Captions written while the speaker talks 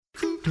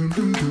You're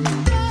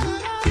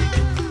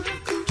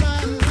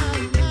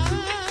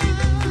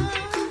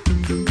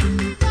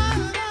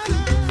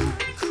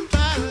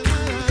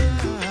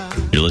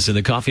listening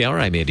to the Coffee Hour.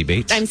 I'm Andy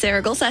Bates. I'm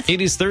Sarah Golseth. It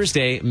is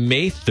Thursday,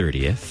 May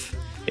 30th.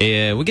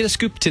 We get a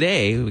scoop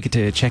today. We get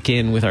to check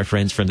in with our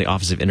friends from the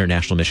Office of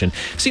International Mission,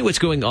 see what's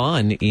going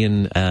on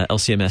in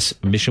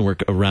LCMS mission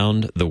work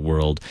around the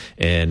world.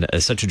 And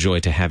such a joy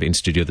to have in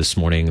studio this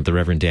morning the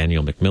Reverend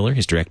Daniel McMiller.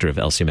 He's director of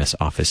LCMS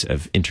Office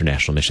of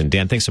International Mission.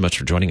 Dan, thanks so much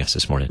for joining us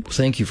this morning.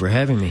 Thank you for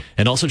having me.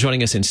 And also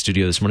joining us in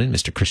studio this morning,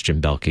 Mr.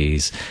 Christian Boehlke.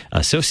 He's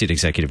Associate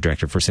Executive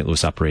Director for St.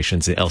 Louis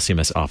Operations, the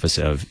LCMS Office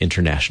of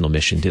International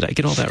Mission. Did I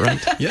get all that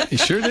right? Yeah, you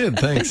sure did.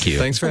 Thanks. Thank you.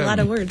 Thanks for having me. A lot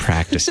of words.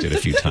 Practiced it a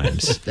few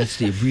times. That's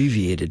the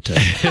abbreviated type.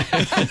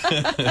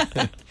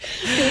 I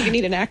feel like you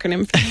need an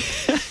acronym for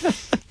that.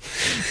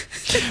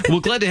 Well,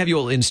 glad to have you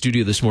all in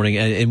studio this morning,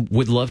 and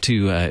would love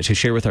to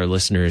share with our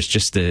listeners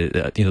just an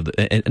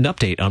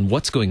update on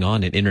what's going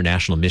on in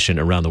international mission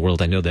around the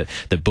world. I know that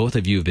both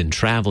of you have been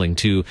traveling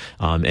to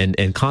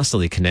and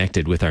constantly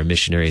connected with our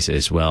missionaries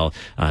as well,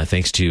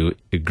 thanks to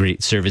a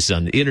great service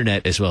on the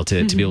internet as well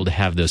to be able to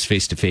have those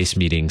face-to-face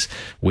meetings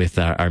with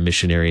our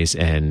missionaries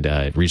and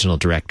regional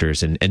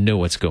directors and know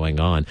what's going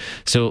on.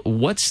 So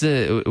what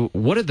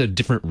are the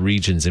different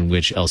regions in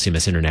which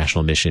LCMS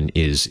International Mission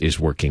is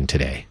working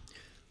today?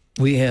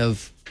 We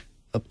have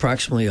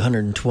approximately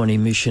 120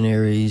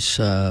 missionaries,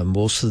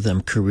 most of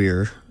them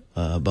career,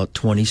 about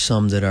 20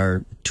 some that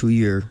are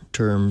 2-year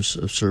terms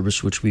of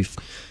service, which we've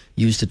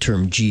used the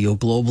term GEO,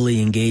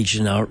 Globally Engaged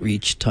in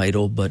Outreach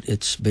title, but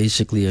it's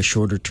basically a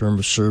shorter term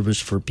of service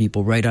for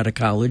people right out of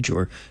college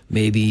or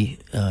maybe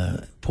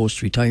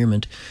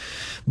post-retirement.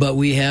 But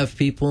we have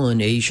people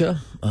in Asia,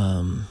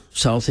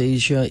 South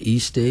Asia,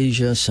 East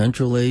Asia,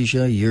 Central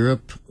Asia,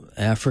 Europe,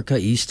 Africa,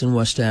 East and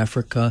West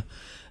Africa,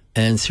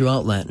 and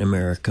throughout Latin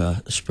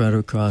America, we're spread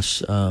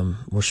across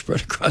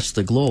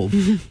the globe,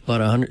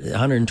 about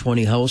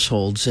 120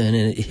 households. And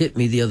it hit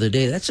me the other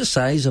day. That's the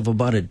size of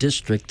about a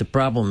district. The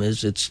problem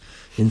is it's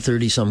in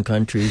 30-some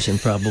countries and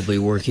probably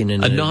working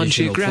in a an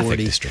non-geographic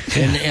 40. district.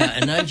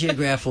 And, a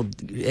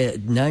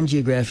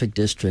non-geographic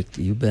district,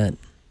 you bet.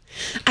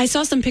 I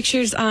saw some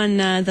pictures on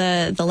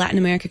the Latin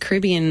America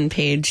Caribbean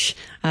page,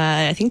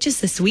 I think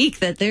just this week,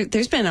 that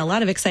there's been a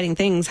lot of exciting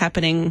things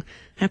happening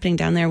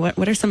down there.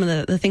 What are some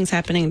of the things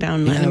happening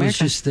down in Latin America? I was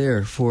just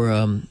there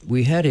for,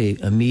 we had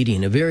a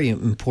meeting, a very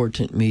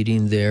important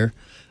meeting there.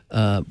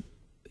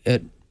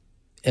 At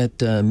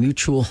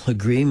mutual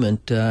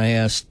agreement, I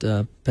asked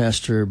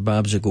Pastor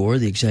Bob Zagor,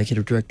 the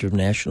Executive Director of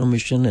National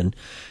Mission,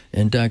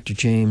 and Dr.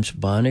 James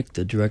Boehlke,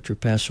 the Director of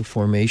Pastoral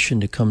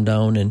Formation, to come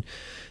down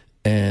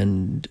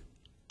and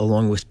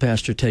along with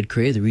Pastor Ted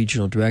Cray, the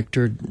Regional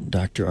Director,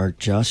 Dr. Art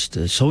Just,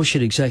 the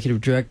Associate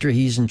Executive Director.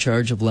 He's in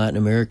charge of Latin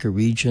America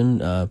region,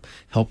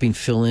 helping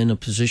fill in a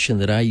position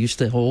that I used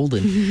to hold,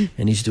 and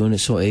he's doing it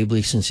so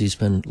ably since he's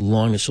been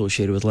long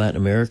associated with Latin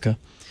America.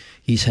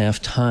 He's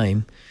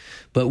half-time.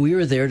 But we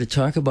were there to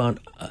talk about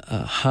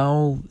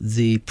how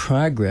the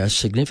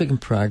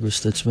significant progress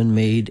that's been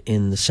made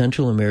in the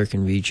Central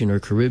American region or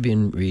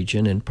Caribbean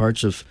region and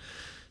parts of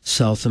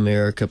South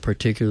America,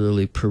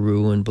 particularly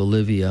Peru and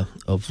Bolivia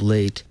of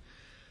late,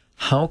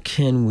 how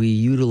can we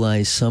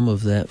utilize some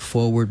of that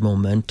forward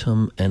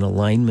momentum and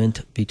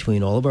alignment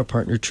between all of our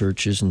partner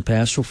churches and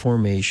pastoral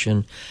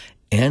formation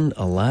and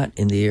a lot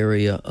in the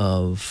area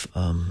of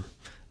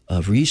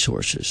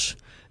resources?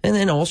 And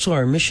then also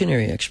our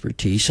missionary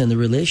expertise and the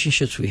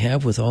relationships we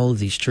have with all of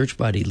these church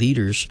body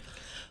leaders.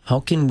 How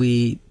can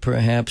we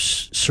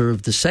perhaps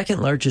serve the second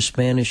largest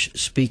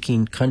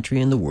Spanish-speaking country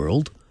in the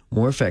world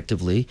more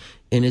effectively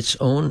in its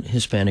own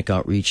Hispanic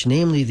outreach,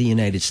 namely the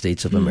United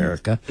States of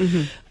America?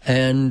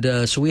 And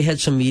so we had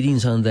some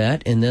meetings on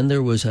that, and then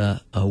there was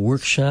a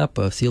workshop,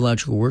 a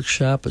theological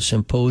workshop, a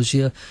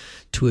symposia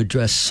to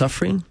address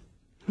suffering,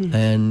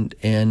 and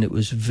it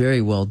was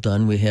very well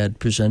done. We had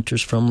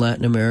presenters from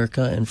Latin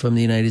America and from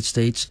the United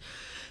States,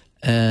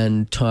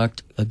 and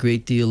talked a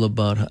great deal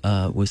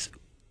about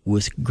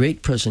with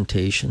great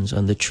presentations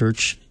on the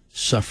church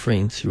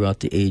suffering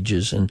throughout the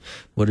ages, and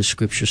what does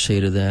Scripture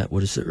say to that? What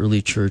does the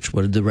early church,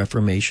 what did the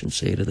Reformation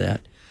say to that?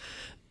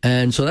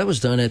 And so that was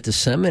done at the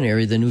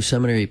seminary, the new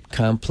seminary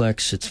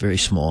complex. It's very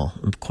small.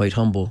 I'm quite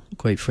humble,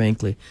 quite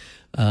frankly,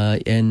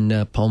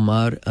 in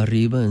Palmar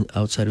Arriba,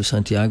 outside of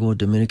Santiago,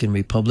 Dominican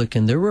Republic.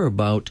 And there were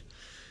about,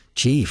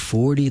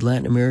 40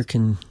 Latin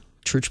American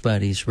church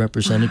bodies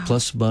represented,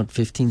 plus about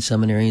 15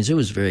 seminarians. It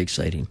was very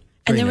exciting.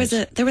 And there was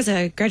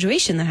a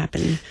graduation that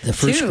happened. The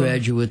first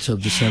graduates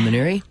of the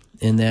seminary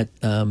in that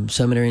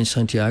seminary in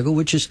Santiago,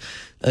 which is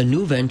a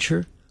new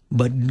venture,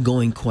 but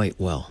going quite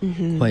well,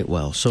 quite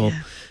well. So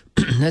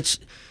that's,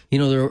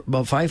 there are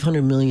about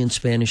 500 million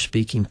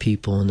Spanish-speaking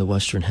people in the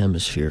Western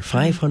Hemisphere,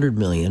 500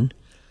 million,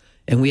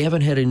 and we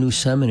haven't had a new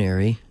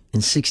seminary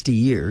in 60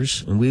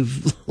 years, and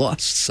we've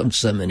lost some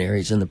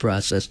seminaries in the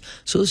process.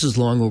 So this is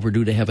long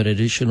overdue to have an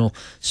additional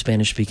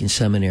Spanish-speaking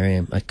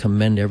seminary. I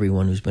commend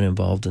everyone who's been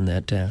involved in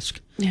that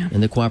task.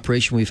 And the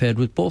cooperation we've had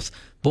with both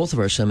of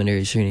our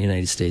seminaries here in the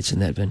United States in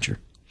that venture.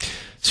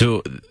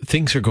 So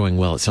things are going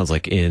well, it sounds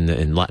like,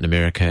 in Latin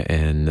America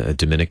and the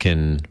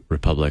Dominican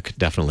Republic.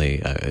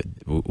 Definitely,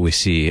 we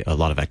see a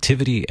lot of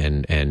activity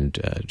and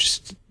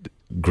just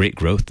great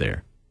growth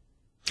there.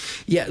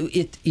 Yeah,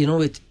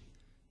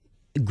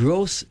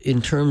 growth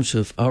in terms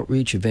of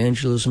outreach,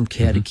 evangelism,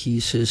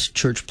 catechesis,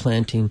 church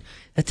planting,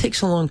 that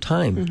takes a long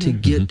time to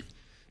get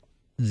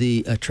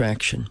the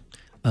attraction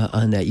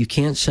on that. You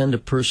can't send a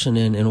person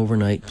in and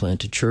overnight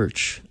plant a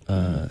church.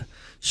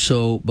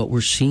 But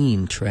we're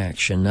seeing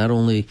traction, not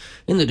only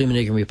in the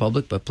Dominican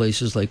Republic, but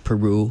places like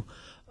Peru,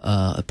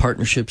 new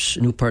partnerships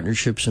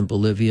in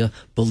Bolivia.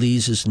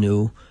 Belize is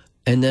new.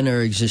 And then our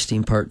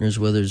existing partners,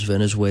 whether it's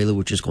Venezuela,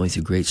 which is going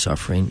through great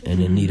suffering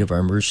and in need of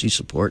our mercy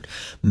support.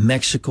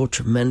 Mexico,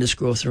 tremendous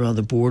growth around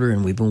the border,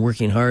 and we've been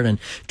working hard on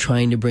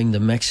trying to bring the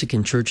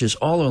Mexican churches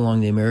all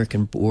along the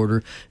American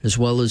border, as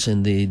well as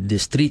in the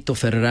Distrito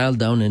Federal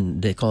down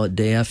in, they call it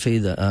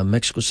DF,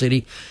 Mexico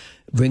City,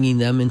 bringing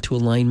them into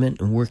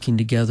alignment and working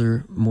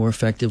together more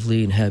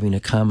effectively and having a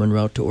common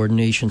route to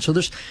ordination. So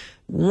there's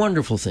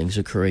wonderful things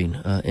occurring,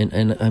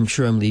 and I'm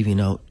sure I'm leaving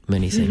out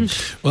many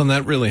things. Well, and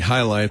that really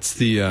highlights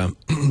the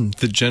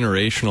the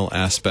generational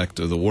aspect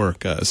of the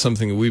work,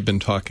 something that we've been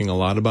talking a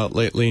lot about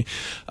lately.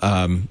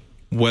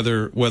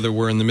 Whether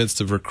we're in the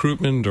midst of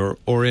recruitment or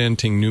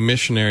orienting new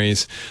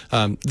missionaries,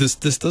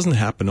 this doesn't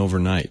happen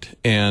overnight,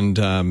 and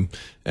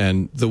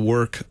the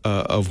work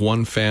of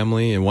one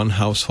family and one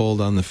household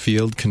on the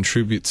field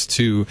contributes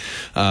to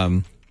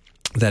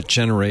that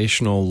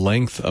generational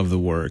length of the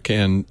work.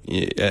 And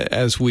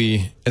as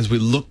we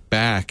look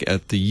back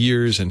at the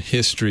years and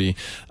history,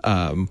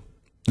 that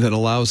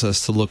allows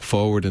us to look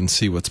forward and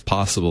see what's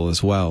possible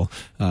as well,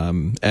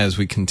 as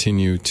we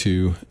continue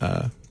to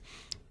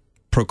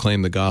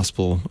proclaim the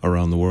gospel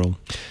around the world.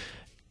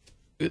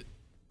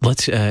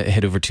 Let's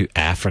head over to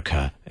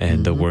Africa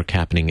and the work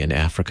happening in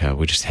Africa.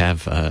 We just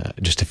have about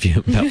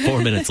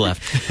 4 minutes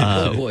left.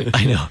 Oh boy,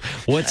 I know.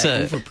 What's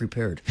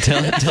over-prepared.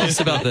 Tell us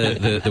about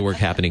the work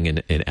happening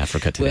in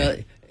Africa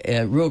today.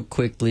 Well, real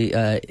quickly,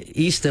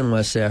 East and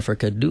West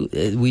Africa,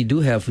 we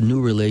do have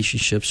new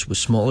relationships with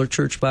smaller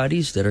church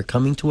bodies that are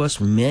coming to us.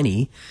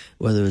 Many,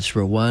 whether it's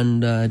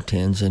Rwanda,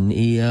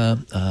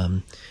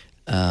 Tanzania,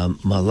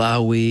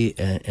 Malawi,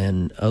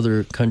 and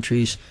other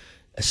countries,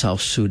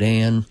 South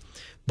Sudan.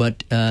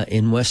 But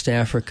in West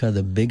Africa,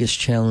 the biggest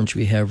challenge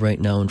we have right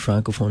now in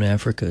Francophone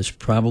Africa is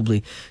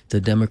probably the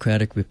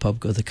Democratic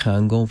Republic of the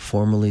Congo,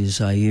 formerly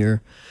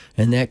Zaire.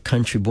 And that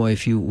country, boy,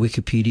 if you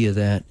Wikipedia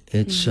that,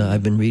 it's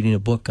I've been reading a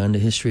book on the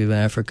history of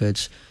Africa.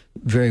 It's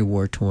very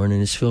war-torn,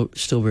 and it's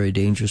still very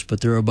dangerous.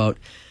 But there are about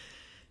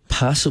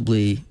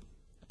possibly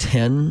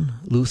 10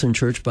 Lutheran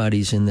church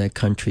bodies in that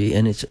country,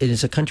 and it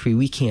is a country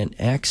we can't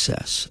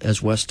access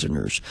as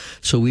Westerners.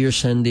 So we are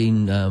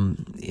sending,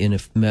 in a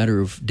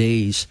matter of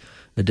days,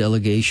 a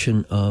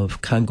delegation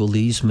of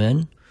Congolese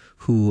men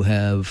who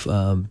have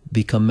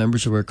become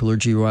members of our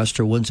clergy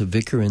roster. One's a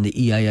vicar in the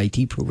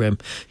EIIT program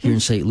here in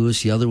St.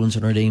 Louis. The other one's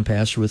an ordained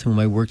pastor with whom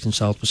I worked in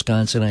South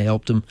Wisconsin. I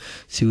helped him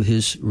through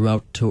his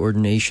route to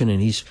ordination,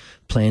 and he's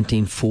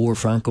planting 4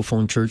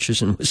 Francophone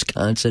churches in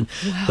Wisconsin.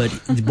 Wow.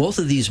 But both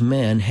of these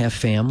men have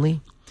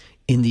family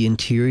in the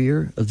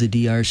interior of the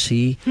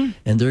DRC,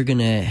 and they're going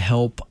to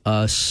help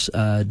us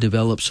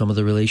develop some of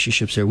the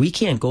relationships there. We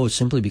can't go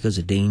simply because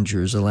of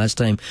dangers. The last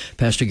time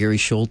Pastor Gary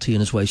Schulte and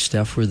his wife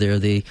Steph were there,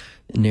 they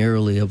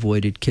narrowly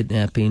avoided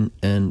kidnapping,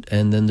 and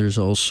then there's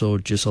also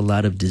just a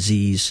lot of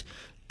disease,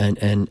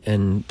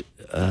 and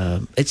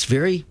it's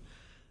very,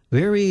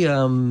 very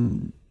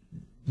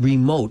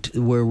remote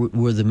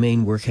where the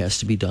main work has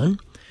to be done.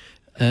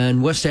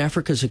 And West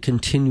Africa is a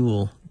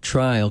continual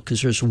trial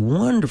because there's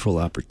wonderful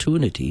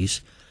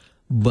opportunities,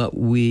 but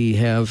we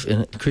have,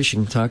 and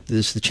Christian talked to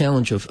this, the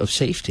challenge of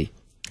safety.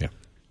 Yeah,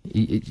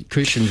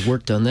 Christian's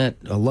worked on that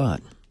a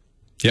lot.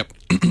 Yep.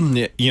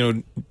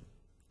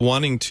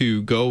 Wanting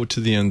to go to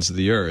the ends of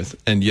the earth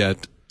and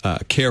yet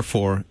care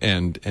for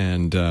and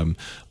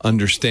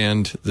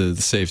understand the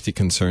safety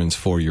concerns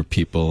for your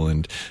people,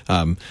 and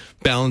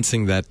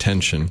balancing that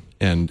tension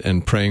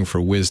and praying for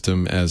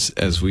wisdom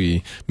as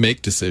we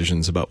make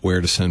decisions about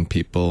where to send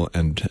people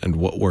and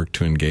what work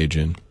to engage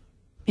in.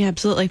 Yeah,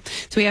 absolutely.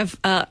 So we have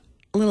a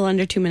little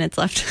under 2 minutes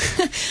left.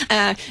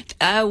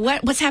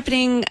 What's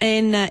happening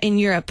in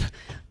Europe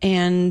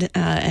and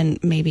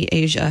maybe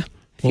Asia?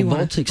 Well,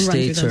 Baltic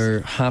states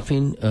are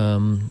hopping.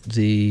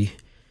 The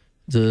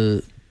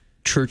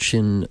church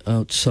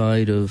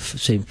outside of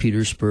St.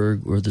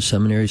 Petersburg, or the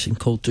seminaries in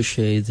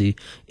Koltushe, the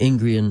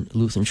Ingrian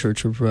Lutheran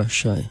Church of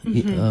Russia,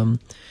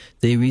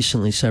 they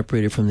recently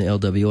separated from the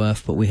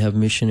LWF, but we have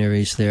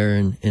missionaries there,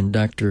 and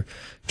Dr.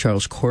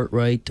 Charles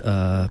Courtwright,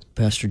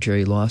 Pastor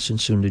Jerry Lawson,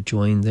 soon to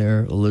join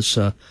there,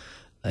 Alyssa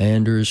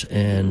Anders,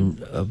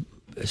 and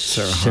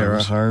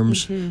Sarah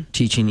Harms,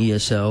 teaching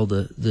ESL,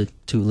 the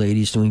 2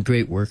 ladies doing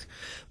great work.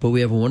 But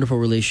we have a wonderful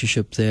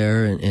relationship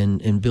there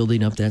and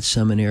building up that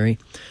seminary.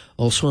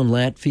 Also in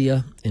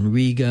Latvia, in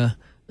Riga,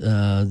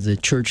 the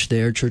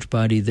church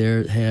body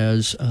there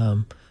has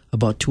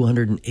about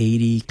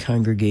 280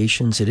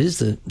 congregations. It is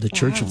the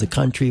church of the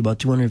country, about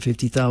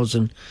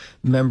 250,000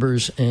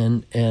 members,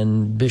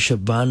 and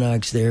Bishop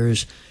Bonog's there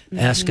is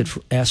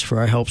asked for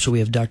our help. So we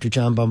have Dr.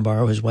 John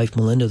Bombaro, his wife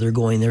Melinda. They're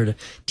going there to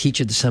teach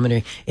at the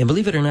seminary. And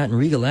believe it or not, in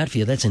Riga,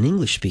 Latvia, that's an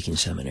English-speaking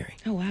seminary.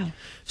 Oh, wow.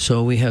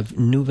 So we have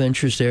new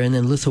ventures there. And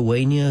then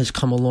Lithuania has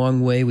come a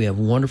long way. We have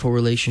a wonderful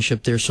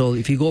relationship there. So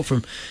if you go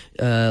from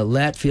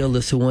Latvia,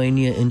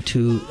 Lithuania,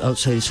 into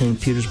outside of St.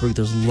 Petersburg,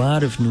 there's a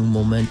lot of new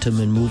momentum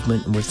and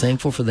movement, and we're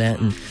thankful for that,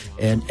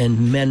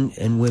 and men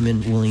and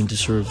women willing to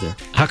serve there.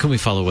 How can we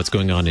follow what's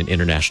going on in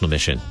international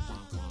mission?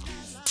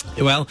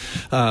 Well,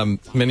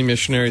 many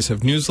missionaries have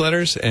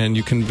newsletters, and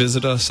you can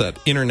visit us at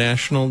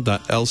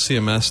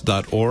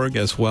international.lcms.org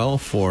as well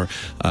for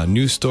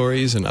news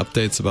stories and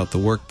updates about the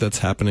work that's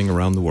happening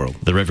around the world.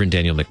 The Reverend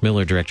Daniel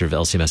McMiller, Director of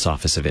LCMS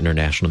Office of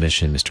International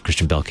Mission, Mr.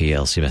 Christian Boehlke,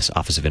 LCMS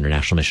Office of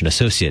International Mission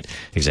Associate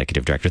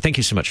Executive Director. Thank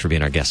you so much for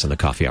being our guest on the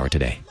Coffee Hour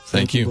today.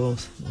 Thank you.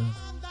 Both. Yeah.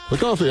 The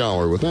Coffee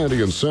Hour with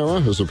Andy and Sarah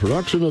is a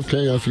production of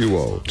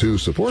KFUO. To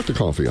support the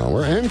Coffee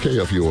Hour and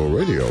KFUO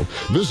Radio,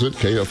 visit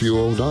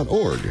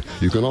KFUO.org.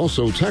 You can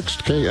also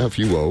text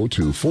KFUO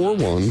to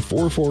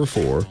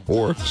 41444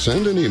 or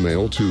send an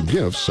email to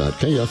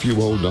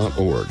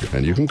gifts@KFUO.org.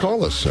 And you can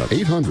call us at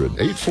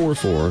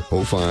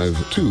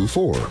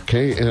 800-844-0524.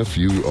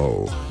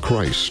 KFUO.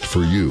 Christ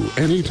for you,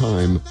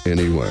 anytime,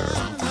 anywhere.